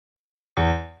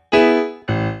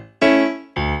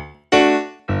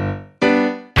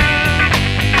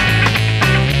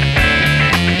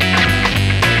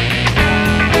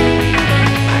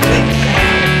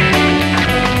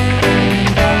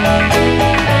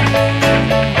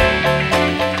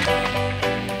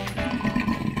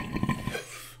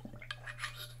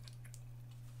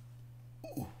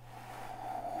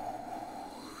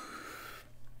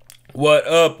What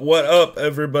up,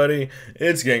 everybody?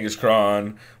 It's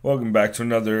Ghengiskron. Welcome back to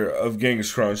another of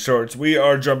Ghengiskron Shorts. We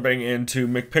are jumping into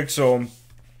McPixel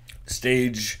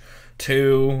Stage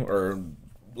 2, or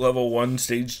Level 1,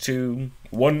 Stage 2.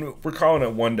 We're calling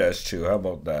it 1-2, how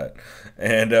about that?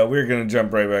 And we're going to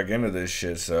jump right back into this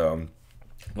shit, so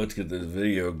let's get this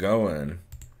video going.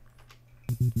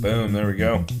 Boom, there we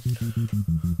go.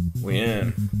 We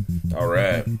in.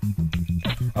 Alright.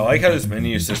 I like how this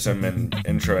menu system and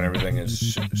intro and everything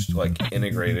is like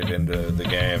integrated into the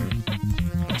game.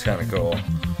 It's kind of cool.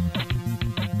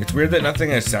 It's weird that nothing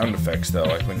has sound effects though,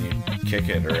 like when you kick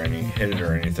it or hit it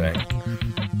or anything.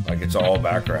 Like it's all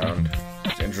background.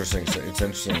 It's interesting. It's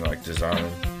interesting like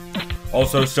design.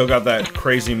 Also, still got that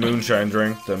crazy moonshine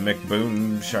drink, the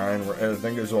McBoonshine, I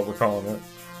think is what we're calling it.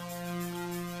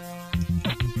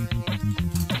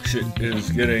 Shit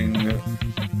is getting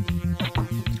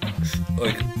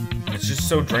like, it's just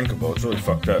so drinkable. It's really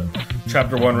fucked up.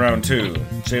 Chapter 1, Round 2.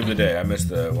 Save the day. I missed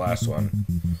the last one.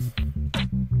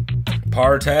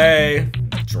 Partay.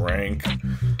 Drink.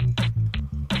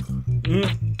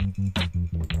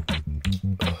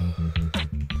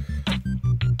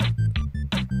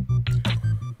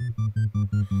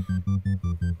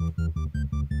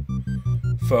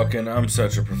 Fucking, I'm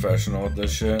such a professional with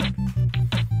this shit.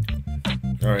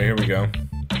 Alright, here we go.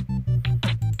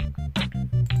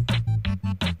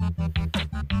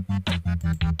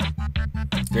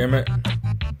 Damn it.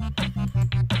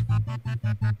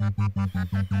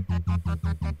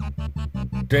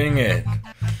 Dang it.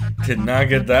 Did not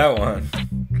get that one.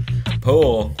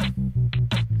 Pull.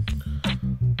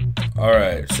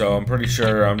 Alright, so I'm pretty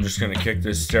sure I'm just gonna kick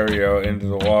this stereo into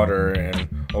the water and...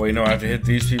 Oh wait, no, I have to hit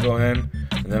these people in,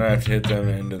 and then I have to hit them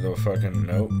into the fucking...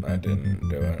 Nope, I didn't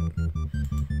do it.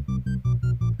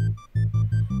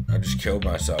 I just killed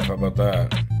myself, how about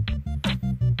that?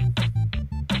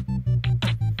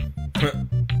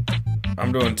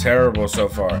 I'm doing terrible so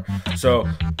far. So,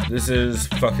 this is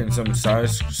fucking some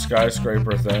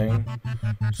skyscraper thing.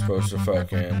 I'm supposed to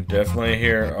fucking definitely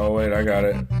hear. Oh, wait, I got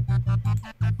it.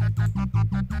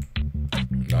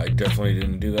 I definitely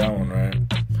didn't do that one right.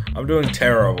 I'm doing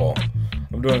terrible.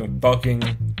 I'm doing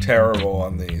fucking terrible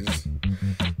on these.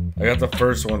 I got the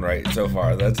first one right so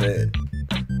far. That's it.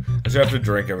 I should have to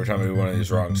drink every time I do one of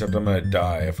these wrong, except I'm gonna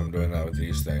die if I'm doing that with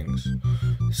these things.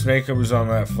 The snake was on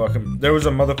that fucking... There was a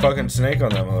motherfucking snake on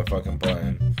that motherfucking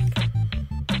plane.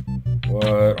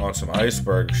 What? On some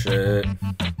iceberg shit.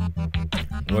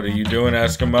 What are you doing,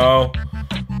 Eskimo?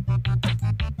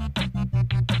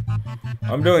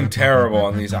 I'm doing terrible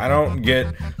on these. I don't get...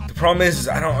 The problem is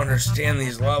I don't understand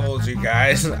these levels, you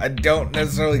guys. I don't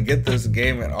necessarily get this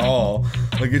game at all.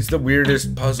 Like, it's the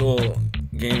weirdest puzzle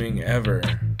gaming ever.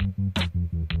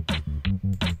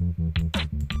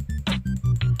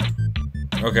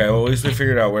 Okay, well at least we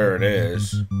figured out where it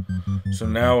is. So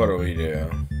now what do we do?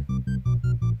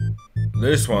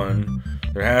 This one,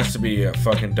 there has to be a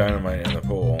fucking dynamite in the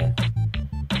pool.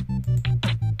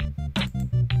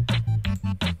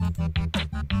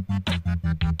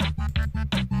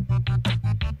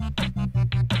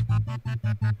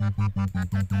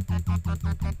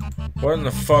 What in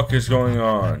the fuck is going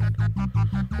on?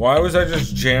 Why was I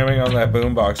just jamming on that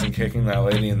boombox and kicking that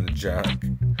lady in the junk?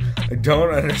 I don't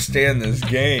understand this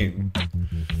game.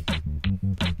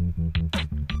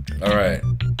 Alright.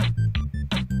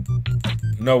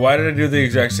 No, why did I do the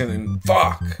exact same thing?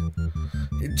 Fuck!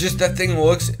 That thing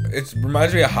looks... It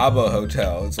reminds me of Habbo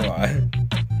Hotel, that's why.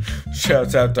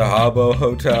 Shouts out to Habbo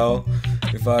Hotel.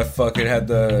 If I fucking had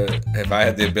the... If I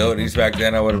had the abilities back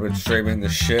then, I would have been streaming the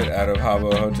shit out of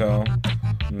Habbo Hotel.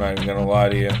 I'm not even gonna lie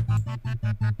to you.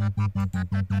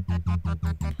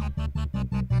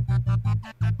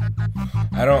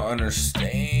 I don't understand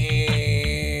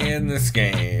this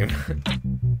game.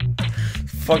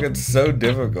 Fucking so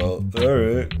difficult.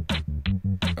 Alright.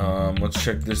 Let's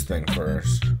check this thing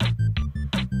first.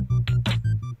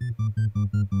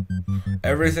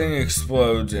 Everything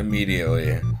explodes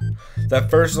immediately. That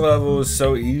first level was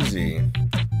so easy.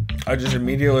 I just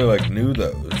immediately like knew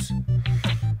those.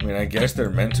 I mean, I guess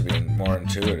they're meant to be more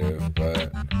intuitive,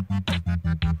 but...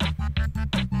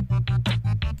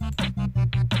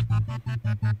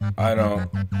 I don't...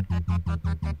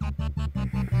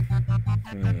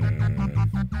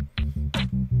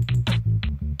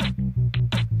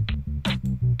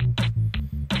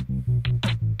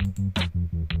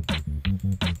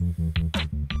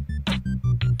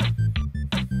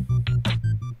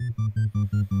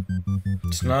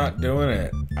 It's not doing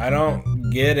it. I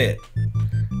don't get it.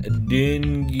 I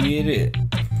didn't get it.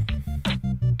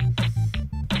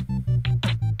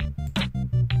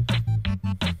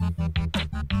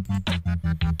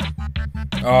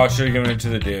 Oh, I should have given it to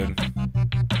the dude.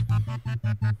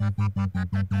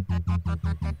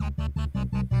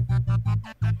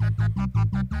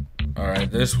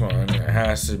 Alright, this one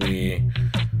has to be...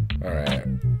 Alright.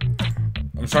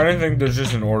 I'm trying to think there's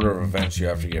just an order of events you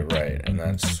have to get right, and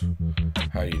that's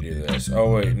how you do this.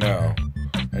 Oh, wait, no.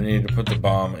 I need to put the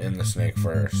bomb in the snake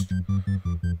first.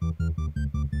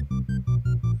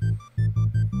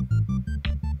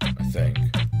 I think.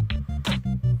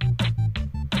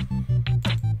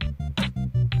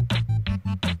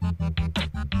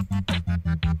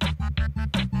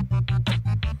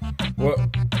 What?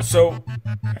 So...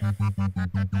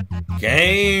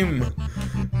 Game!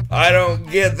 I don't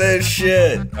get this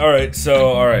shit!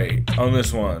 Alright, on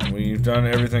this one. We've done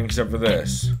everything except for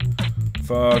this.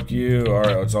 Fuck you.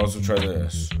 Alright, let's also try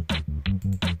this.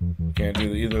 Can't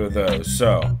do either of those,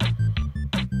 so...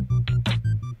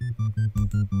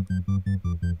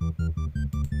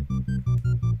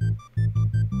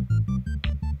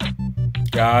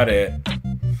 Got it.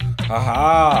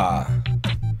 Haha!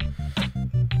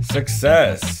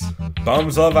 Success!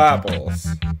 Bums love apples.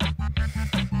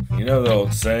 You know the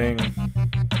old saying.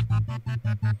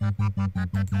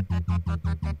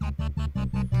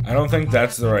 I don't think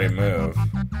that's the right move.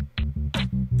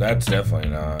 That's definitely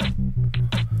not.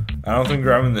 I don't think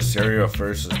grabbing the cereal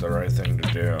first is the right thing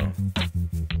to do.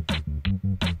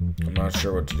 I'm not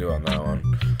sure what to do on that one.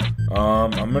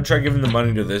 I'm gonna try giving the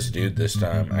money to this dude this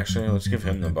time. Actually, let's give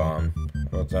him the bomb.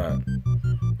 How about that?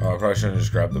 Oh, I probably shouldn't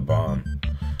just grab the bomb.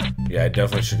 Yeah, I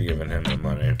definitely should have given him the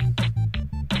money.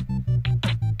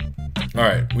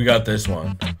 Alright, we got this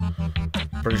one.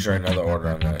 Pretty sure I know the order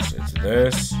on this. It's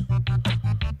this.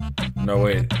 No,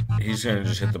 wait. He's gonna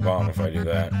just hit the bomb if I do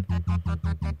that.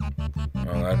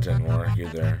 Oh, that didn't work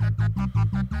either.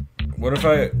 What if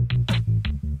I...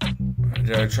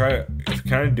 Did I try...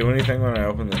 Can I do anything when I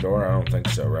open the door? I don't think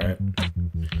so, right?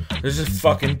 This is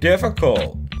fucking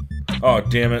difficult! Oh,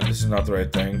 damn it. This is not the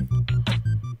right thing.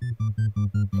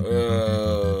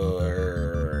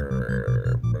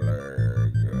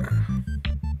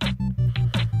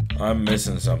 I'm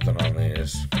missing something on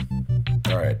these.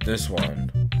 Alright, this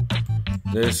one.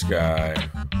 This guy.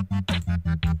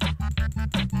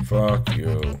 Fuck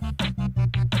you.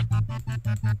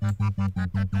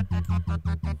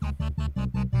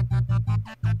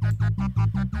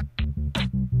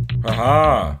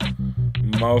 Haha!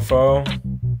 Mofo.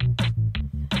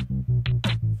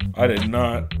 I did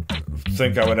not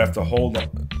think I would have to hold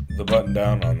the button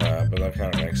down on that, but that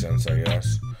kind of makes sense, I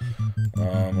guess.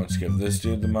 Let's give this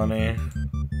dude the money.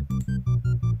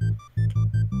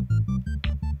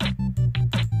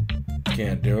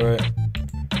 Can't do it.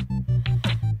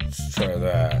 Let's try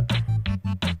that.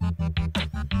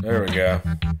 There we go.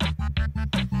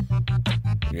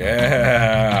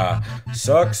 Yeah!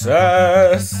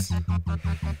 Success!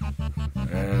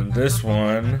 And this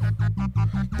one,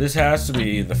 this has to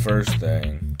be the first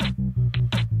thing.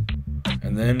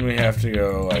 And then we have to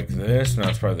go like this. No,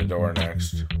 it's probably the door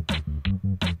next.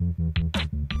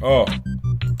 Oh.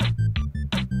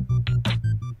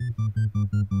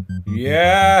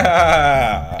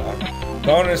 Yeah!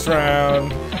 Bonus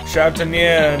round. Shout to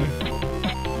Nyan.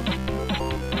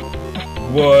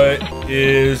 What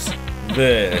is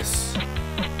this?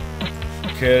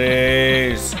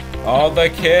 Kitties. All the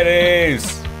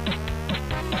kitties.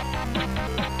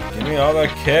 Give me all the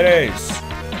kitties.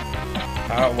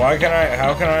 How can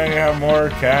I have more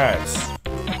cats?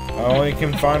 I only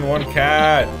can find one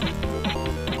cat.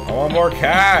 I want more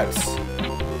cats.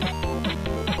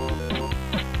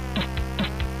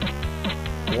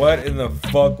 What in the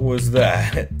fuck was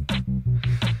that?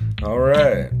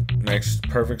 Alright. Makes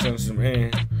perfect sense to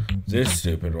me. This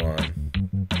stupid one.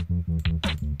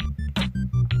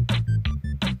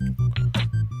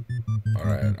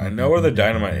 Alright. I know where the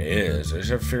dynamite is. I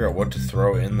just have to figure out what to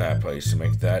throw in that place to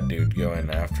make that dude go in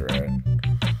after it.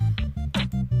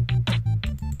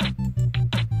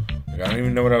 Like, I don't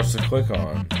even know what else to click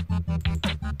on.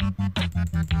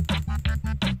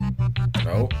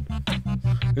 Nope.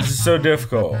 This is so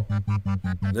difficult.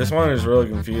 This one is really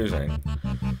confusing.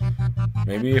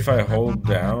 Maybe if I hold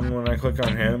down when I click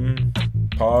on him,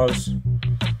 pause.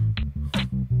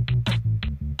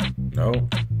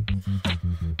 Nope.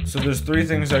 So there's 3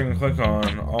 things I can click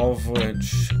on, all of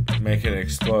which make it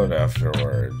explode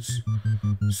afterwards.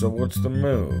 So what's the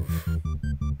move?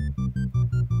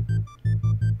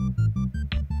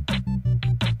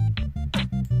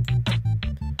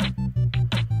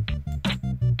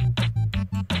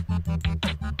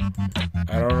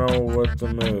 I don't know what the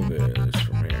move is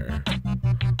from here.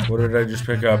 What did I just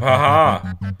pick up?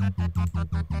 Haha!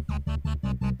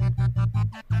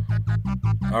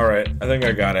 Alright, I think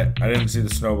I got it. I didn't see the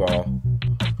snowball.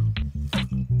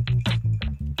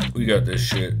 We got this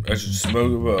shit. I should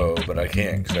smoke a bow, but I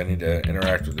can't because I need to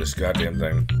interact with this goddamn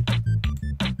thing.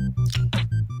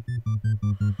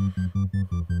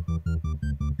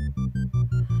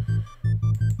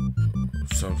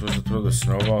 So I'm supposed to throw the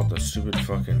snowball at the stupid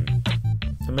fucking...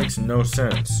 That makes no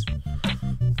sense.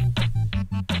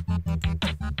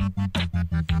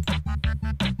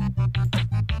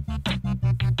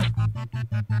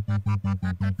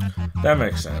 That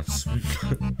makes sense.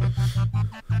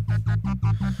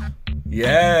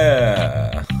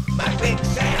 Yeah!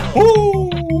 McPixel!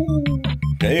 Woo!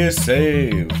 Day is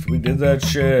saved. We did that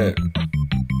shit.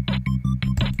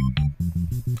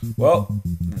 Well,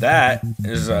 that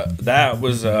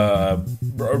was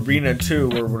Arena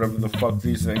 2 or whatever the fuck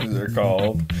these things are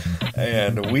called.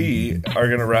 And we are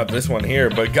gonna wrap this one here,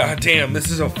 but goddamn,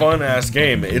 this is a fun ass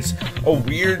game. It's a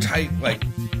weird type, like,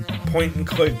 point and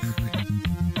click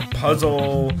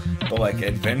puzzle, but like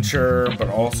adventure, but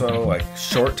also like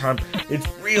short time. It's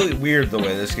really weird the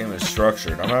way this game is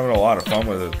structured. I'm having a lot of fun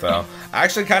with it though.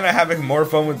 Actually kind of having more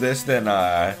fun with this than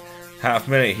Half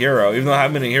Minute Hero, even though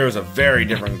Half Minute Hero is a very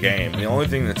different game. The only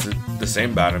thing that's the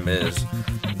same about him is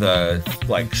the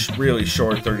like really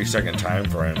short 30-second time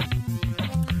frame.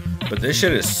 But this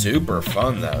shit is super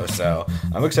fun though, so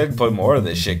I'm excited to play more of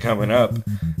this shit coming up.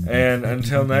 And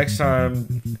until next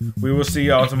time, we will see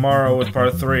y'all tomorrow with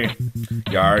part 3.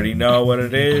 You already know what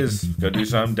it is. Go do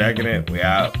something decadent. We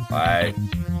out. Bye.